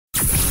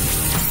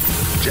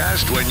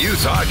Just when you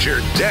thought your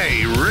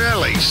day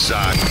really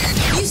sucked.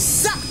 You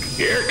suck!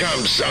 Here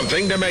comes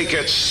something to make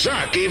it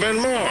suck even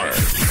more.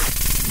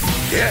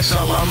 It's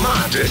a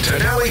Lamont and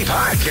Tonelli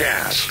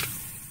podcast.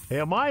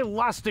 Am I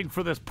lusting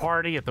for this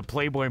party at the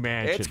Playboy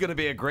Mansion? It's going to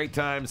be a great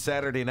time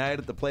Saturday night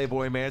at the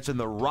Playboy Mansion.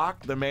 The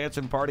Rock the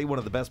Mansion party, one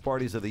of the best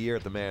parties of the year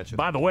at the Mansion.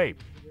 By the way,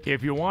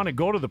 if you want to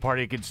go to the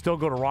party, you can still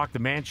go to Rock the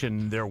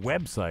Mansion, their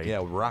website. Yeah,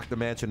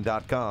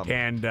 rockthemansion.com.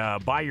 And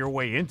buy your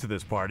way into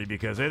this party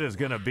because it is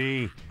going to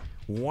be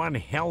one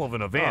hell of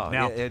an event. Oh,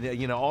 now, and,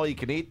 you know, all you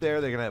can eat there.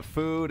 They're going to have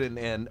food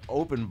and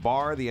open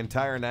bar the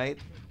entire night.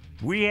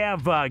 we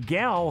have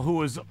Gal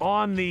who is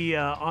on the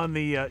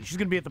she's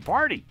going to be at the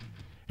party.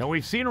 And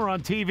we've seen her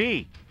on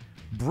TV.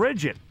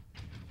 Bridget.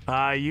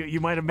 You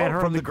might have met her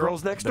from on the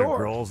Girls Next Door.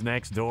 The Girls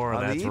Next Door,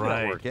 on that's the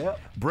right. Network, yeah.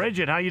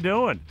 Bridget, how you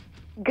doing?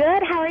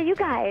 Good. How are you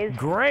guys?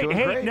 Great. Doing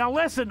Hey, great. now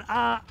listen,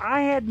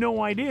 I had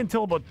no idea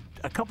until about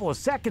a couple of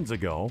seconds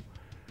ago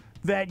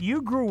that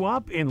you grew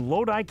up in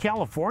Lodi,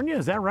 California.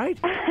 Is that right?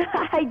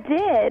 I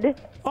did.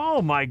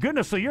 Oh, my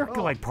goodness. So you're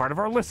like part of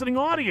our listening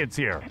audience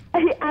here.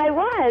 I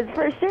was,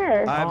 for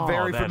sure. I'm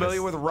very that familiar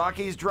is- with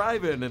Rocky's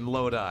Drive-In in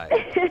Lodi.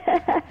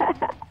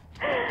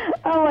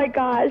 Oh my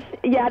gosh.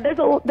 Yeah, there's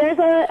a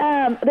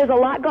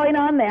lot going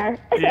on there.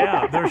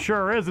 Yeah, there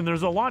sure is. And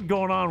there's a lot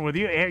going on with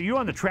you. Are you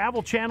on the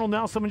Travel Channel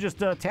now? Someone just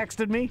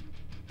texted me.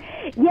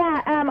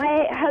 Yeah,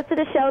 I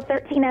hosted a show,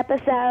 13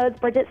 episodes,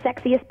 Bridget's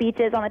Sexiest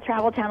Beaches on the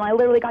Travel Channel. I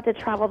literally got to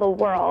travel the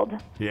world.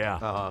 Yeah.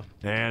 Uh-huh.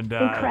 And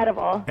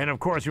Incredible. And, of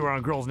course, you were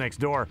on Girls Next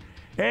Door.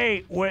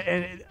 Hey,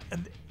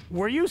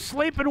 were you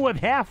sleeping with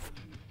Hef?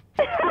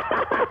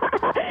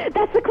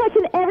 That's the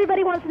question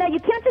everybody wants to know. You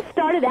can't just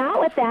start it out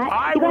with that.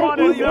 I You gotta want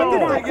to ease know.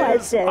 into that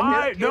question.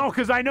 No,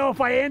 because I know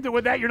if I end it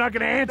with that, you're not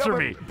going to answer No,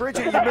 me. but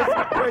Bridget,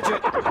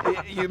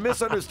 you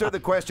misunderstood the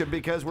question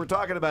because we're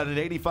talking about an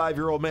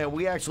 85-year-old man.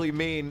 We actually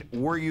mean,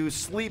 were you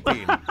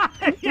sleeping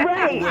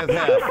Right. with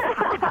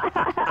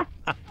him?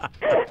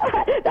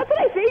 That's what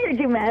I figured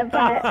you meant,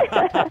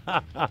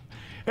 but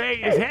Hey,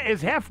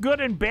 is Hef good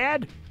and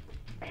bad?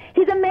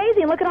 he's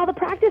amazing. Look at all the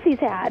practice he's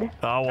had.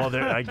 Oh, well,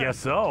 I guess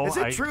so. Is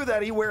it true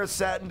that he wears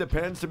satin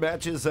Depends to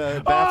match his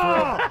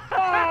bathrobe?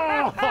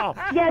 Oh!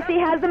 Yes, he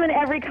has them in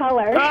every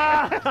color.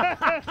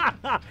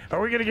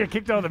 Are we going to get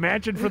kicked out of the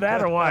mansion for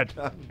that or what?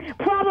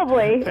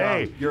 Probably.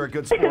 Hey. You're a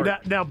good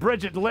sport. Now,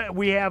 Bridget,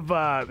 we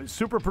have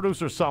super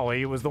producer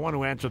Sully, who was the one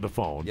who answered the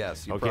phone.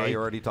 Yes, you probably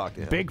already talked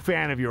to him. Big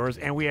fan of yours.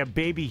 And we have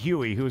baby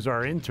Huey, who's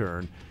our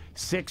intern.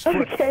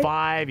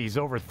 6'5". He's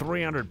over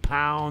 300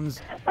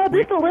 pounds. Oh,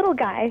 just a little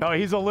guy. Oh,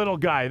 he's a little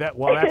guy. That's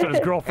what his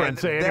girlfriend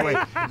say. Anyway,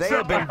 They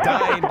have been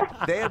dying.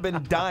 They have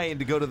been dying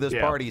to go to this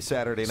Yeah. party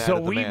Saturday night. So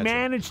at the we mansion.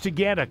 managed to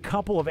get a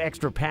couple of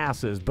extra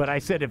passes, but I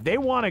said if they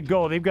want to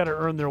go, they've got to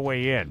earn their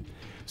way in.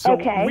 So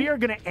Okay. we are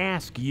going to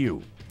ask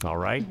you, all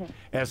right,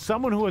 as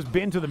someone who has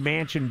been to the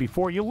mansion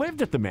before. You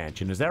lived at the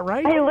mansion, is that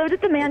right? I lived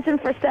at the mansion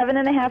for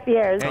 7.5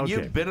 years. And Okay.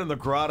 you've been in the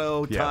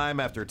grotto Yeah. time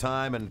after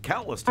time and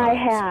countless I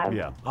times. have.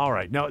 Yeah. All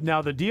right.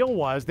 Now the deal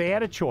was they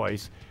had a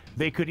choice.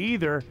 They could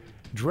either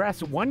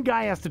dress. One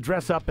guy has to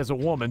dress up as a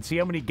woman. See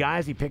how many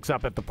guys he picks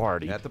up at the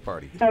party. At the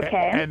party.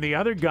 Okay. And the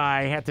other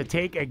guy had to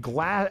take a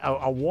glass,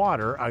 a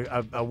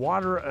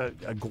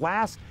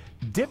glass,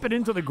 dip it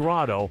into the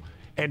grotto,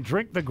 and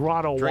drink the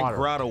grotto Drink water.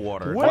 grotto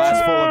water. A Which-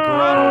 glass full of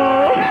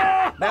grotto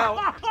water.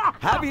 Now,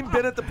 having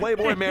been at the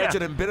Playboy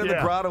Mansion and been in the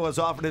Yeah. grotto as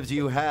often as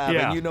you have,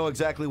 Yeah. and you know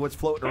exactly what's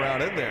floating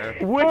around in there.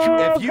 Which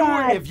Oh, If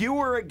God. you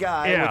were a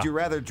guy, Yeah. would you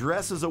rather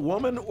dress as a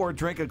woman or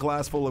drink a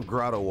glass full of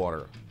grotto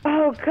water?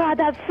 Oh, God,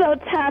 that's so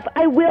tough.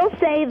 I will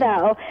say,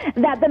 though,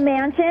 that the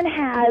mansion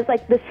has,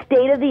 like, the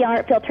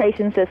state-of-the-art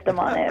filtration system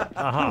on it.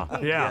 yeah.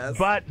 Yes.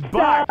 But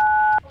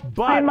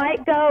I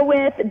might go,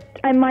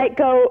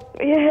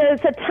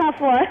 it's a tough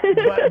one.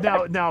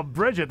 but now,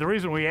 Bridget, the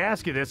reason we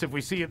ask you this, if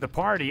we see you at the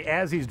party,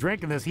 as he's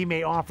drinking this, he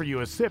may offer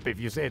you a sip if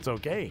you say it's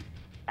okay.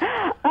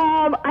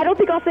 I don't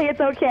think I'll say it's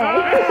okay.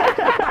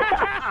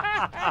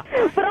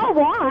 But I'll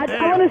watch.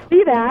 I want to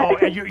see that. Oh,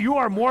 and you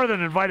are more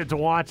than invited to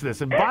watch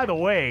this. And by the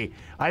way,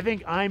 I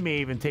think I may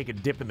even take a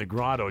dip in the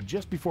grotto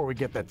just before we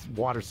get that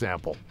water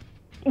sample.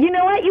 You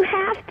know what? You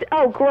have to.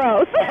 Oh,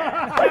 gross.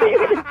 What are you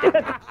going to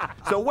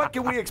do? So what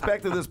can we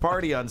expect of this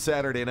party on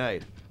Saturday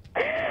night?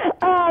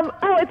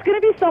 It's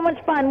going to be so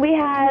much fun. We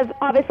have,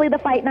 obviously, the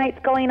fight nights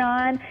going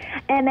on,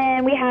 and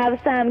then we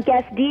have some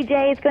guest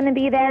DJs going to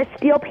be there.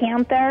 Steel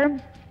Panther.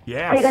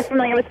 Yes. Are you guys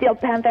familiar with Steel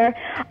Panther?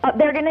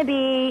 They're going to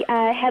be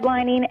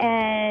headlining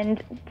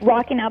and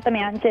rocking out the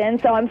mansion,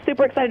 so I'm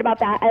super excited about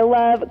that. I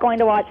love going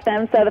to watch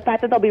them, so the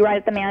fact that they'll be right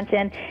at the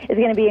mansion is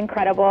going to be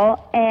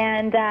incredible.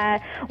 And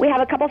we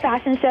have a couple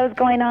fashion shows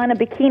going on, a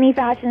bikini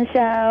fashion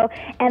show,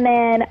 and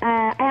then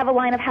I have a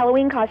line of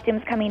Halloween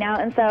costumes coming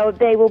out, and so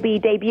they will be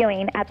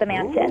debuting at the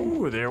mansion.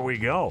 Ooh, there we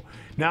go.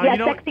 Now, Yeah, you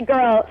know,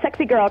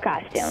 sexy girl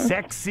costumes.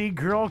 sexy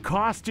girl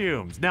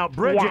costumes. Now,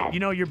 Bridget, Yes. you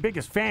know, your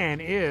biggest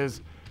fan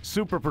is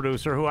super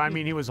producer, who, I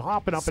mean, he was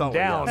hopping up Sully,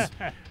 and down.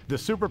 yes. The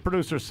super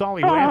producer,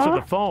 Sully, who answered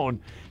the phone,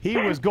 he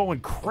was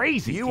going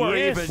crazy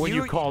when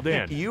you called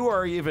in. You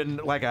are even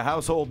like a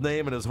household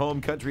name in his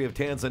home country of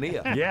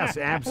Tanzania. Yes,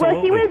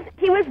 absolutely. Well,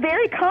 he was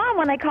very calm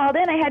when I called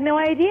in. I had no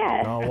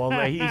idea. Oh,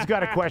 well, he's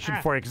got a question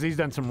for you because he's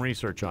done some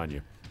research on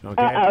you.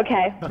 Okay.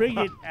 Okay.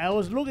 Bridget, I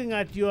was looking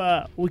at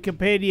your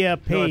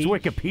Wikipedia page. No,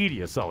 it's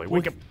Wikipedia, Sully.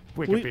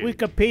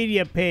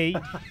 Wikipedia page,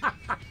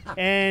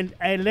 and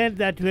I learned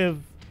that you have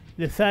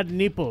the third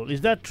nipple.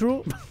 Is that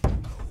true?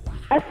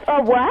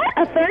 A what?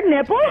 A third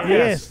nipple?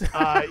 Yes.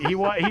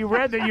 He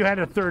read that you had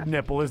a third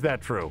nipple. Is that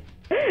true?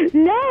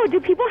 No. Do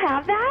people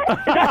have that?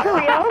 Is that for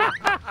real?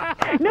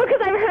 No,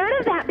 because I've heard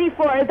of that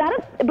before.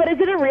 But is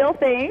it a real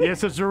thing?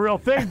 Yes, it's a real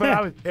thing.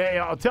 But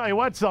I'll tell you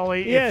what,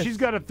 Sully. Yes. If she's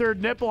got a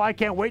third nipple, I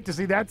can't wait to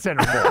see that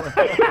centerfold.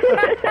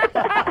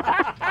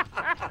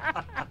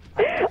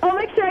 I'll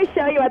make sure I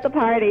show you at the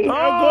party. Oh,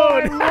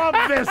 I love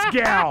this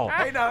gal.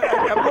 Hey, now,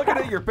 I'm looking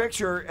at your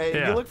picture.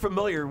 Yeah. You look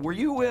familiar. Were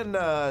you in,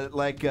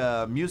 like,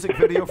 a music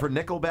video for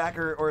Nickelback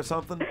or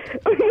something?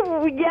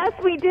 Yes,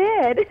 we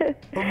did.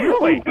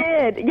 Really? We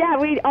did. Yeah,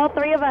 all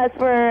three of us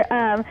were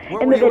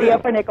Where in were the you video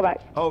in? for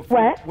Nickelback. Oh,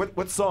 What?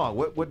 What song?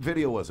 What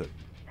video was it?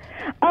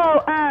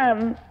 Oh,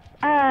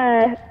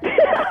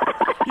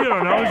 You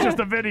don't know. It's just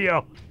a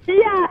video.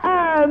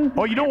 yeah,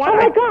 Oh, you know what? Oh,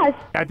 my gosh.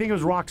 I think it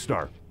was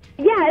Rockstar.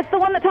 Yeah, it's the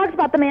one that talks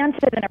about the mansion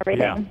and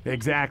Yeah, everything.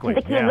 exactly.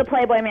 The key Yeah. of the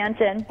Playboy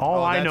Mansion. All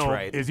Oh, I that's know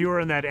right. is you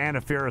were in that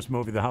Anna Faris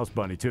movie, The House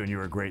Bunny, too, and you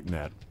were great in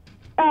that.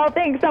 Oh,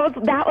 thanks. That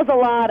was a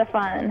lot of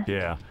fun.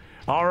 Yeah.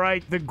 All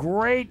right. The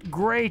great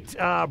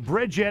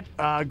Bridget,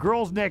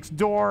 Girls Next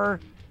Door,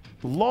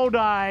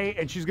 Lodi,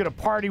 and she's going to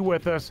party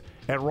with us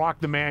at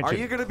Rock the Mansion. Are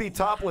you going to be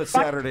topless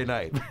Saturday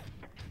night?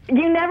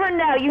 You never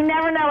know. You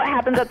never know what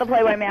happens at the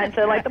Playboy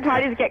Mansion. Like, the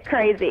parties get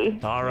crazy.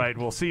 All right.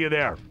 We'll see you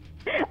there.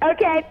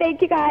 Okay, thank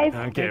you guys.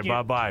 Okay, Thank you.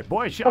 bye-bye.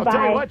 Boy, I'll tell you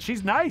Bye-bye. what,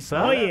 she's nice,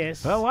 huh? Oh,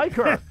 yes. I like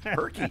her.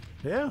 Perky.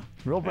 Yeah.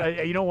 Real.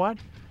 You know what?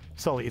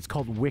 Sully, it's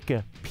called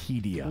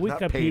Wikipedia.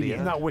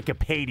 Wikipedia. Not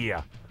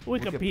Wikipedia.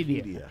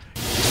 Wikipedia.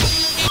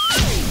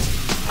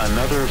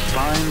 Another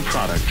fine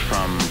product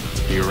from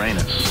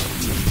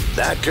Uranus.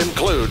 That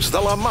concludes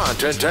the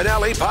Lamont and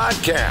Tonelli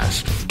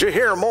podcast. To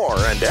hear more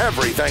and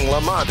everything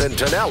Lamont and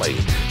Tonelli,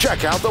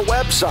 check out the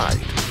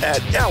website at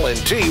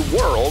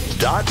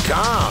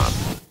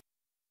lntworld.com.